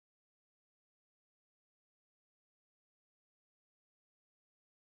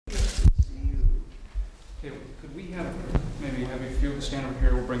Could we have maybe have a few stand over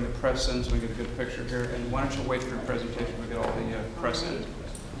here? We'll bring the press in so we get a good picture here. And why don't you wait for your presentation? We get all the press in.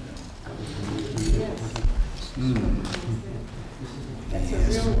 That's a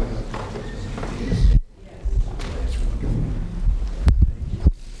real one.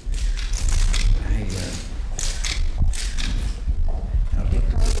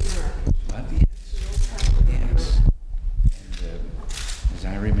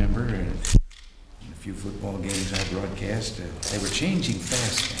 Football games I broadcast, they were changing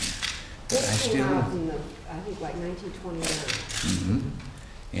fast then. This came out in the, I think, like 1929. Mm-hmm.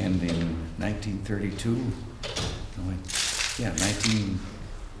 And in 1932, yeah,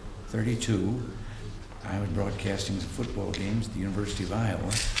 1932, I was broadcasting the football games at the University of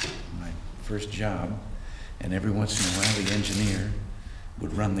Iowa, my first job, and every once in a while the engineer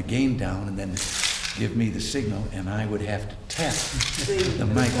would run the game down and then give me the signal, and I would have to tap the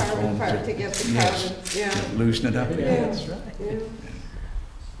microphone to get the carbon, loosen it up again. That's right. Yeah.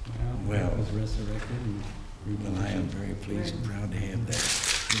 Well, it was resurrected. Well, I am very pleased and proud to have that.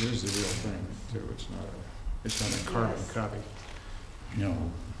 It is the real thing, too. It's not a carbon copy. No.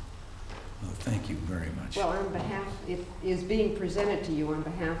 Well, thank you very much. Well, on behalf, it is being presented to you on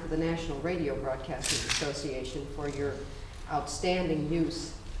behalf of the National Radio Broadcasting Association for your outstanding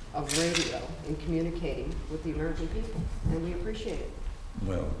use of radio in communicating with the American people, and we appreciate it.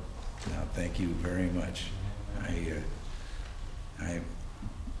 Well, now thank you very much. I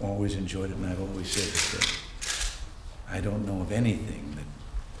always enjoyed it, and I've always said that I don't know of anything that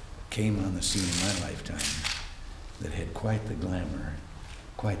came on the scene in my lifetime that had quite the glamour,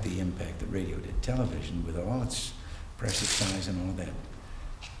 quite the impact that radio did. Television, with all its press size and all that,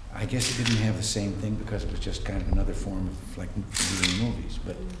 I guess it didn't have the same thing because it was just kind of another form of like doing movies.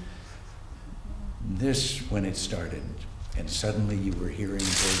 But this, when it started, and suddenly you were hearing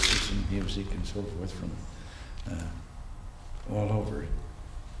voices and music and so forth from all over,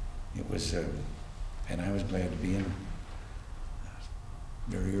 it was, and I was glad to be in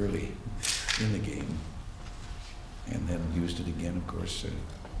very early in the game, and then used it again, of course,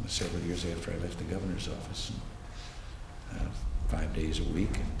 several years after I left the governor's office. 5 days a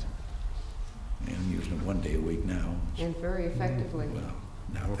week, and I'm using it 1 day a week now. And very effectively. Well,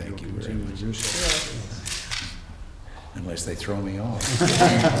 now thank you very much. Yes. Unless they throw me off. I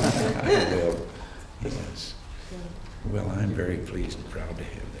will. Yes. Well, I'm very pleased and proud to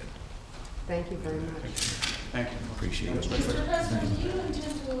have that. Thank you very much. Thank you. Appreciate it. Mr. President, do you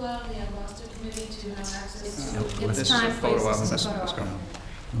intend to allow the Ambassador Committee to have access? It's time, please. This is a photo op.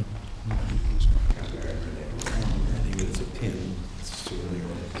 It's a pin. It's too early on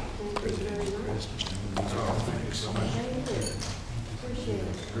President Crest. These are all thanks. Appreciate it.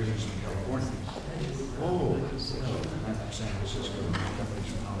 Greetings from California. Oh, San Francisco.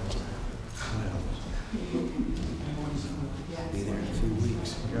 Be there in a few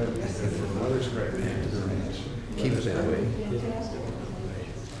weeks. The weather's great. Keep it that way.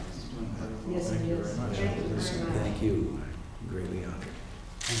 Yes, it is. Thank you very much. Thank you. Greatly honored.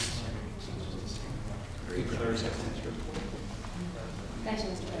 Very proud. Thank you,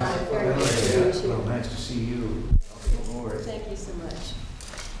 Mr. President. Very nice to meet you. Well, nice to see you. Thank you so much.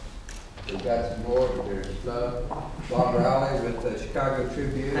 We've got some more. There's Bob Rowley with the Chicago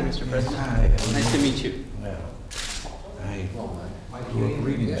Tribune. Hi, Mr. President. Hi. Nice to meet you. Well, I grew up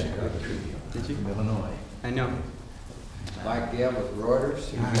reading the Chicago Tribune. Did you? From Illinois. I know. Mike Gill with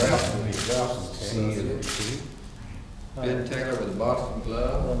Reuters. Hi. See you. Ben Taylor with the Boston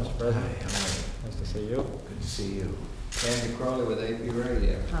Globe. Hello, Mr. Hi, President. how are you? Nice to see you. Good to see you. Andy Crowley with AP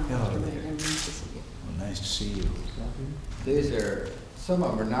Radio. Hello there. Well, nice to see you. These are, some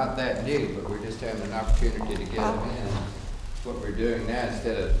of them are not that new, but we're just having an opportunity to get them in. What we're doing now,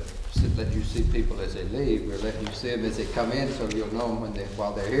 instead of letting you see people as they leave, we're letting you see them as they come in, so you'll know them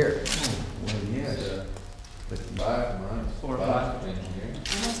while they're here. Oh, well, yes. But 5 months. 4 or 5.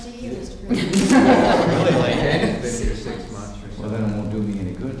 Nice to hear, Mr. President. Really late. Andy's been here 6 months or so. Well, then it won't do me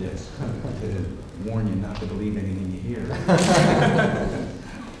any good to warn you not to believe anything you hear. I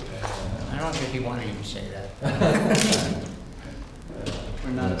don't think he wanted you to say that.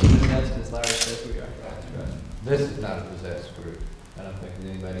 We're not as possessed as Larry says we are. This is not a possessed group. I don't think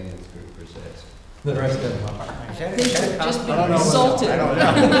anybody in this group possessed. The rest of them are. Just being insulted.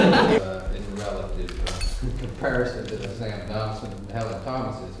 In relative comparison to the Sam Donaldson and Helen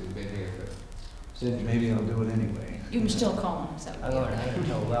Thomases who've been here for centuries. Maybe I'll do it anyway. You can still call him, so. I learned how to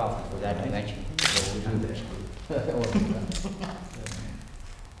tell Ralph for that dimension. So we'll do that.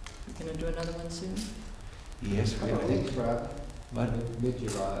 You gonna do another one soon? Yes, I we think it's Friday. But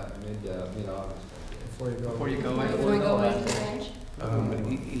Mid-July, mid-August. Before you go, Before we go away to the ranch?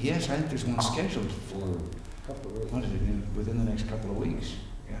 yes, I think there's one scheduled for Within the next couple of weeks,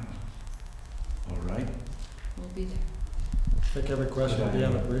 yeah. All right. We'll be there. Think every question will be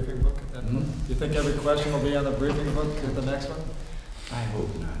on the briefing book? Hmm? You think every question will be on the briefing book at the next one? I hope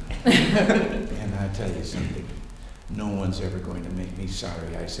not. And I tell you something, no one's ever going to make me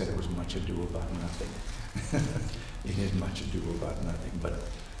sorry I said it was much ado about nothing. It is much ado about nothing, but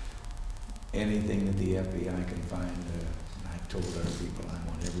anything that the FBI can find, I've told our people, I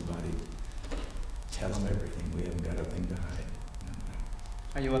want everybody, tell them everything. We haven't got a thing to hide.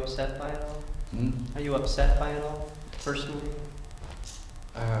 Are you upset by it all? Hmm? Are you upset by it all, personally?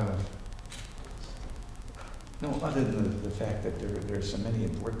 No, other than the fact that there's so many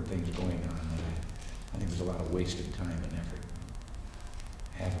important things going on that I think there's a lot of wasted time and effort.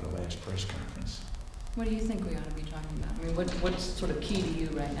 After the last press conference. What do you think we ought to be talking about? I mean, what's sort of key to you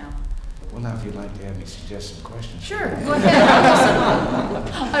right now? Well, now, if you'd like to have me suggest some questions. Sure, go ahead. I'll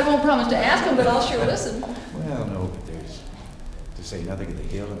listen. I won't promise to ask them, but I'll sure listen. Well, no, but there's, to say nothing of the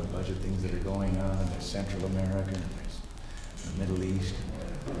Hill and the budget things that are going on, and there's Central America, and there's the Middle East,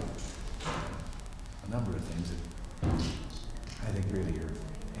 and a number of things that I think really are,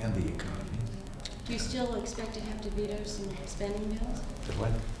 and the economy. Do you still expect to have to veto some spending bills? The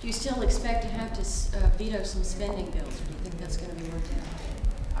what? Do you still expect to have to veto some spending bills, or do you think that's going to be worked out?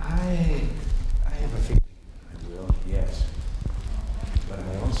 I have a feeling I will, yes. But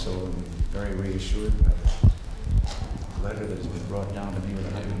I also am very reassured by the letter that has been brought down to me with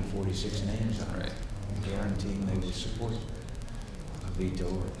 146 names on it, guaranteeing they will support a veto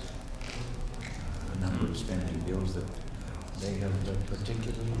of a number of spending bills that they have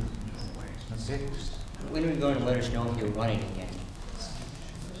particularly fixed. When are you going to let us know if you're running again?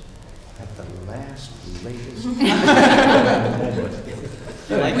 At the last, latest We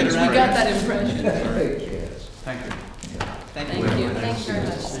moment. got that impression. Yes. Thank you. Thank you. Thank you very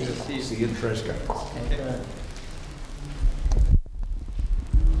much. See you in press conference.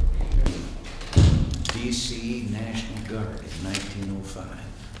 D.C. National Guard in 1905.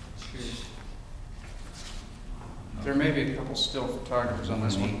 There may be a couple still photographers on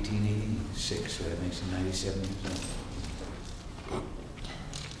this one. 1886, so that makes it 97 years old.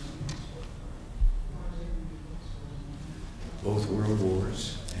 Both world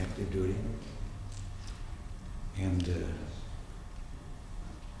wars, active duty, and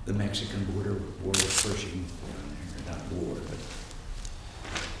the Mexican border war was Pershing, not war, but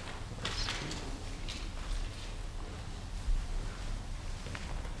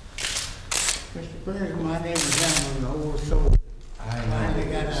Mr. President, my name is Alan, the old soul. I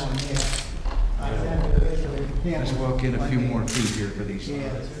Finally got know. down here. I sent it to him. Let's walk in a few more feet here for these.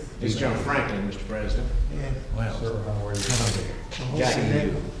 Yes. It's John Franklin, Mr. President. Yes. Well, hello there.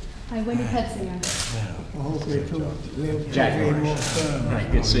 Jackie. Hi, Wendy Petzinger. Well, I hope they too live Jack to be Morris. more firm.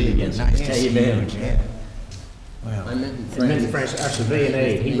 Right, good to see you again. Nice How to you see been? you again. Well, I'm in And Mr. Francis, our civilian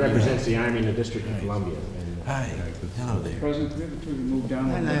aide, he represents the Army in the District of Columbia. And, hi, hello there. President, we have the two to move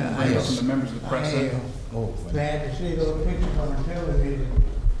down And and I- bring up some of the members of the press. I in. am Oh, glad to see those pictures on television.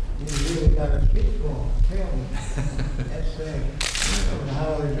 You really got a speak for 'em. Tell me. That's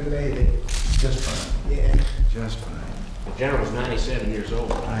how is it related? just fine, Yes, just fine. the general's 97 years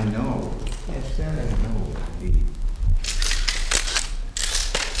old. I know, yes, I sir. know, indeed.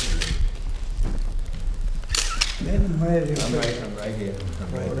 Then where is I'm it? right here.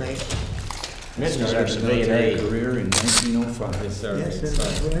 All right. This is our Started a civilian military aide. career in 1905. Yes, sir.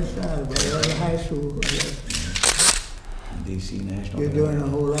 West Side, but early high school. DC National. You're Guard. doing a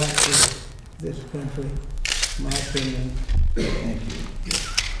whole lot for this country, my opinion. Thank you.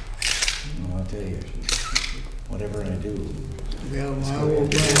 Well, I'll tell you, whatever I do, Well, my old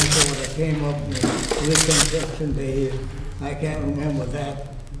grandfather came up in the Reconstruction days. I can't remember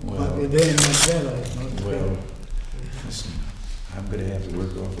that, but well, we're doing much better. much well, better. listen, I'm gonna have to work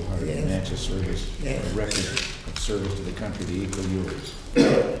awful hard to Yes. match a service, Yes. a record of service to the country to equal yours.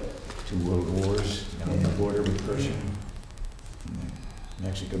 2 world wars, on the border with Pershing, and the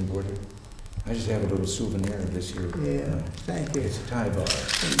Mexican border. I just have a little souvenir of this here. Yeah, thank you. It's a tie bar.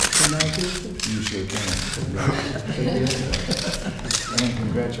 Can I keep it? You sure can. And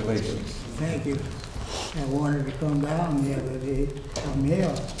congratulations. Thank you. I wanted to come down the other day. I'm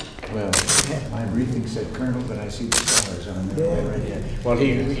here. Well, my briefing said colonel, but I see the stars on there already. Well,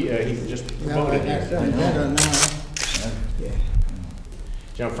 he just Now I promoted got here. something better now. Yeah.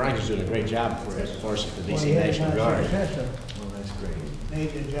 John Franklin's doing a great job for us, of course, at the Well, DC here's National my Guard. successor, Well, that's great.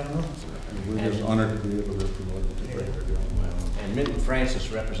 Major General. We're just honored to be able to promote the great they're doing. Well, And Minton Francis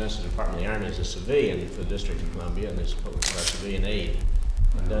represents the Department of the Army as a civilian for the District of Columbia, and is our civilian aide.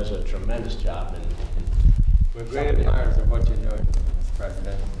 And does a tremendous job. We're great admirers of what you're doing, Mr.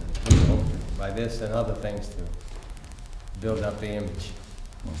 President. And hope by this and other things to build up the image.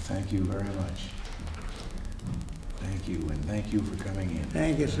 Well, thank you very much. Thank you, and thank you for coming in.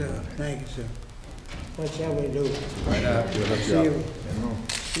 Thank you, sir. Thank you, sir. What shall we do? Right up.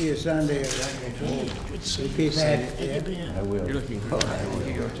 See you Sunday. Good to see you. Repeat that. Yeah. I will. You're looking good.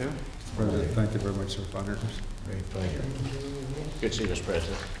 You go too. President, thank you very much, sir, for honoring us. Great pleasure. Good to see you, Mr.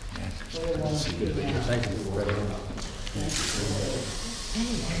 President. Good to be here. Thank you, Mr. President.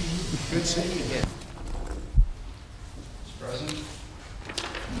 Good seeing you again. Mr. President.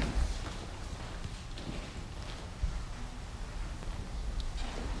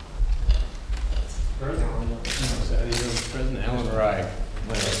 President Alan Wright.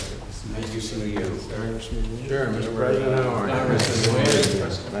 Nice to see you. Sure, Mr. President, how are you?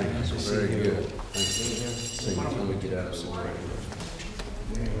 Thank you, very good. Thank you. Let me get out of the way.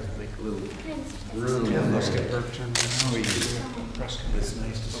 Make a little room. Yeah, let's get her turned around. It's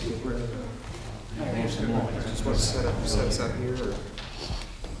nice to see you. Just want to set us up here, or?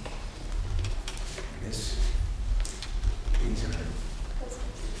 This. These are.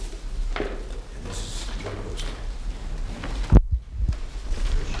 And this is your poster.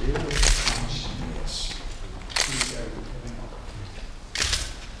 Yes.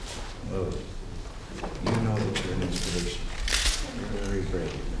 Well, you know that you're an inspiration. You're very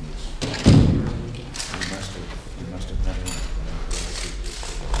brave. You must have met her.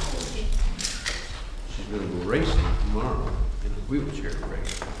 She's going to go racing tomorrow in a wheelchair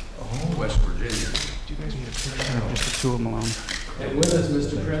race. Oh, West Virginia. Do you guys need a picture? Just the two of them alone. And with us,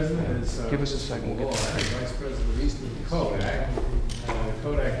 Mr. President, is Give us a second. We'll get Vice President of Eastman Kodak.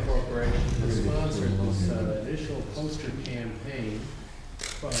 Kodak Corporation has sponsored this initial poster campaign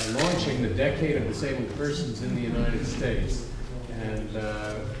launching the Decade of Disabled Persons in the United States. And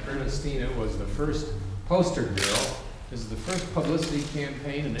Ernestina was the first poster girl. This is the first publicity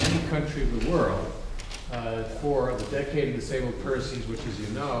campaign in any country of the world for the Decade of Disabled Persons, which, as you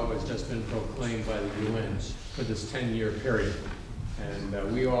know, has just been proclaimed by the UN for this 10-year period. And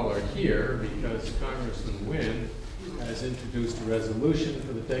we all are here because Congressman Wynn has introduced a resolution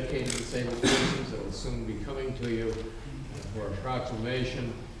for the Decade of Disabled Persons that will soon be coming to you for a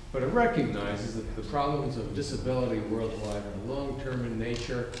proclamation. But it recognizes that the problems of disability worldwide are long-term in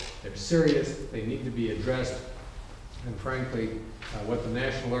nature, they're serious, they need to be addressed. And frankly, what the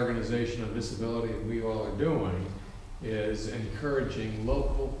National Organization on Disability and we all are doing is encouraging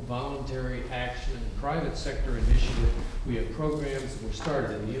local voluntary action and private sector initiative. We have programs that were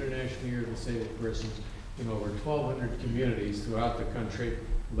started in the International Year of Disabled Persons in over 1,200 communities throughout the country,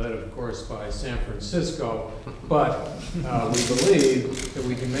 led of course by San Francisco. But we believe that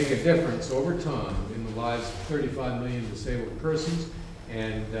we can make a difference over time in the lives of 35 million disabled persons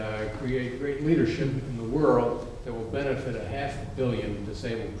and create great leadership in the world that will benefit 500 million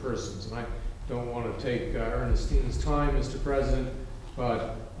disabled persons. And I don't want to take Ernestina's time, Mr. President,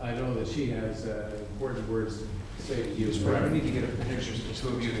 but I know that she has important words to say to you. We need to get a picture of the two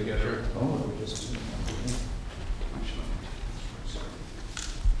of you together. Oh,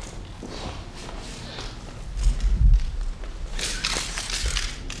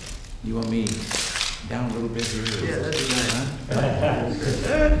 you want me down a little bit here? Yeah, that'd be nice.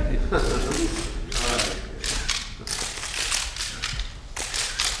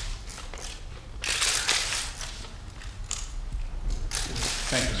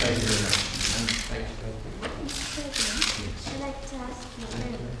 Thank you. Thank you very much. Thank I'd like to ask you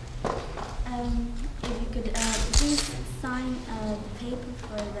if you could please sign a paper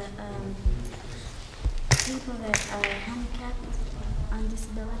for the people that are handicapped on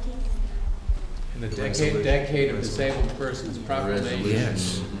disabilities. And the decade of disabled persons proclamation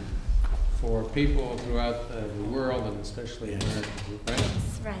Yes. for people throughout the world and especially America, right?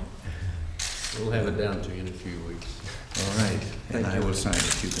 That's right. We'll have it down to you in a few weeks. All right, and I will sign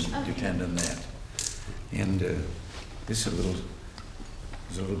it. You can depend on that. And this is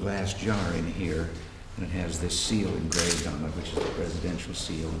there's a little glass jar in here, and it has this seal engraved on it, which is the presidential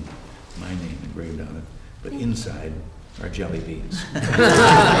seal, and my name engraved on it. But inside are jelly beans.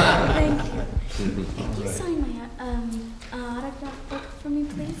 Thank you. Could you sign my autograph book for me,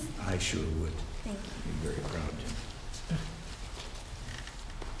 please? I sure would. Thank you. Be very proud to.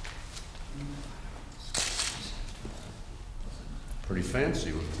 Pretty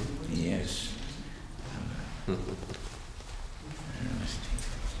fancy one. Yes.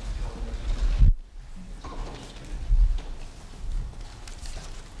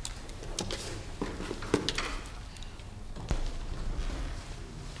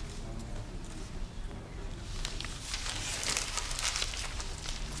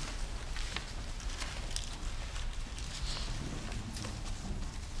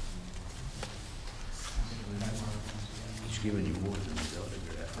 giving you more than his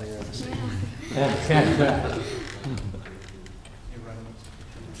autograph.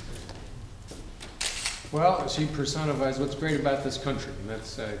 Well, she personifies what's great about this country, and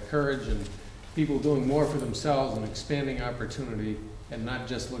that's courage and people doing more for themselves and expanding opportunity and not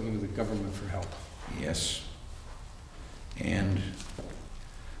just looking to the government for help. Yes. And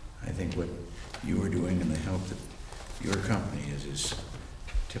I think what you are doing and the help that your company is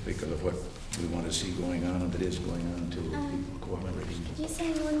typical of what we want to see going on, and that is going on too, with people cooperating. Could you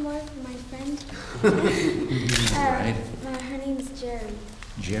say one more for my friend? Right. Her name is Jerry.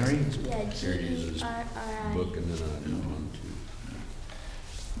 Jerry? Yeah, Jerry uses G-E-R-R-I. book and then I do one, two.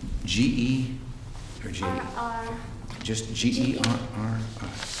 G-E or J? R-R. Just G-E-R-R-I.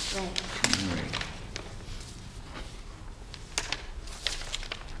 Right. All right.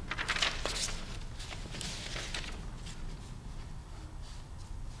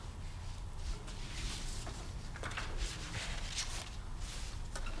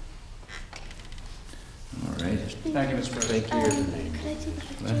 All right. Thank you, Mr. President. Thank you. Your name. Could I take a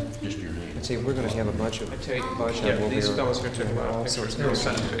picture? Just your name. And see, we're gonna have a bunch of, I take we'll these be- fellows are going to take a lot of pictures and they'll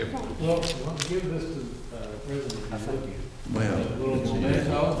send them to you. Well, give this to President. Well, Did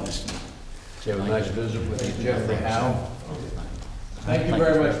you have a nice visit with Jeffrey Howe? Thank you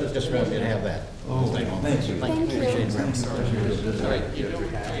very much, Mr. just want you to have that. oh, thank you. Thank you.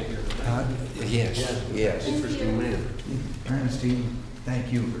 Yes, yes. Interesting man. Ernestine,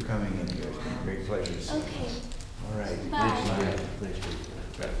 thank you for coming in here. It's been a great pleasure to see you. Okay. All right. Bye.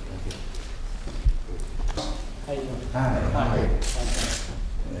 How you doing? Hi. Hi.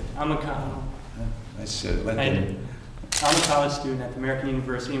 I'm a college student at the American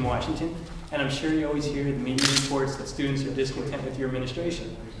University in Washington, and I'm sure you always hear the media reports that students are discontent with your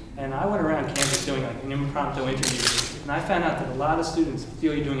administration. And I went around campus doing like an impromptu interview, and I found out that a lot of students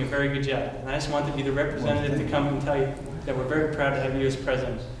feel you're doing a very good job. And I just wanted to be the representative to come and tell you that we're very proud to have you as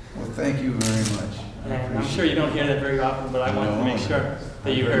president. Well, thank you very much. And I'm sure you don't hear that very often, but I wanted to make sure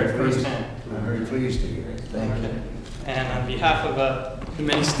that you heard it firsthand. I'm very pleased to hear it. Thank you. And on behalf of the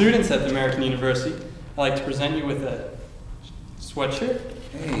many students at the American University, I'd like to present you with a sweatshirt.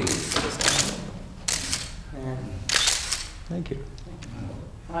 Hey. And Thank you.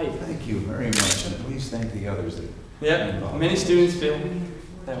 hi. Thank you very much, and please thank the others that. Yep, many students feel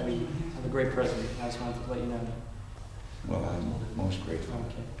that we have a great president. I just wanted to let you know that. Well, I'm most grateful.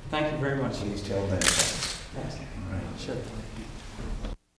 Okay. Thank you very much. Please tell them. Thanks. All right. Sure.